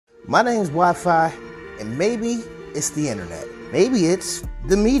My name's Wi-Fi, and maybe it's the internet. Maybe it's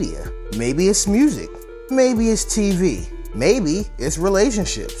the media. Maybe it's music. Maybe it's TV. Maybe it's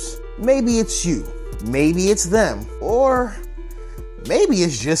relationships. Maybe it's you. Maybe it's them. Or maybe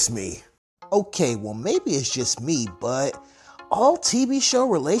it's just me. Okay, well, maybe it's just me, but all TV show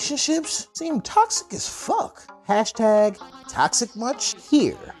relationships seem toxic as fuck. Hashtag toxic much?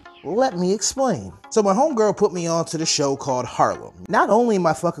 Here, let me explain. So my homegirl put me on to the show called Harlem. Not only am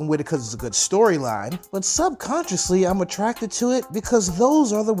I fucking with it because it's a good storyline, but subconsciously I'm attracted to it because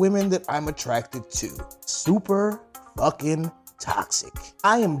those are the women that I'm attracted to. Super fucking toxic.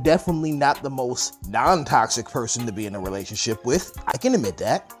 I am definitely not the most non-toxic person to be in a relationship with. I can admit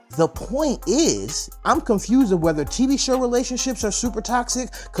that. The point is, I'm confused of whether TV show relationships are super toxic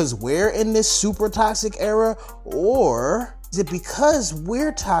because we're in this super toxic era, or is it because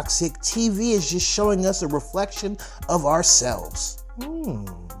we're toxic, TV is just showing us a reflection of ourselves?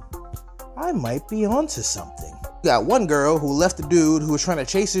 I might be onto something. You got one girl who left a dude who was trying to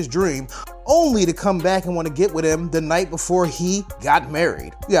chase his dream only to come back and want to get with him the night before he got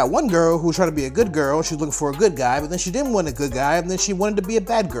married. You got one girl who was trying to be a good girl. She was looking for a good guy, but then she didn't want a good guy, and then she wanted to be a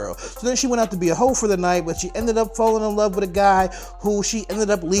bad girl. So then she went out to be a hoe for the night, but she ended up falling in love with a guy who she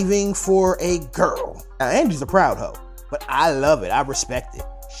ended up leaving for a girl. Now, Angie's a proud hoe, but I love it. I respect it.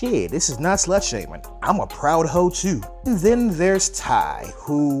 Shit, this is not slut shaming. I'm a proud hoe too. And then there's Ty,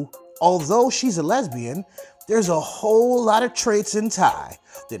 who, although she's a lesbian, there's a whole lot of traits in Ty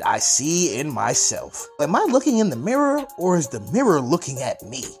that I see in myself. Am I looking in the mirror, or is the mirror looking at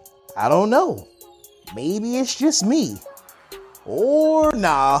me? I don't know. Maybe it's just me. Or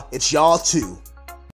nah, it's y'all too.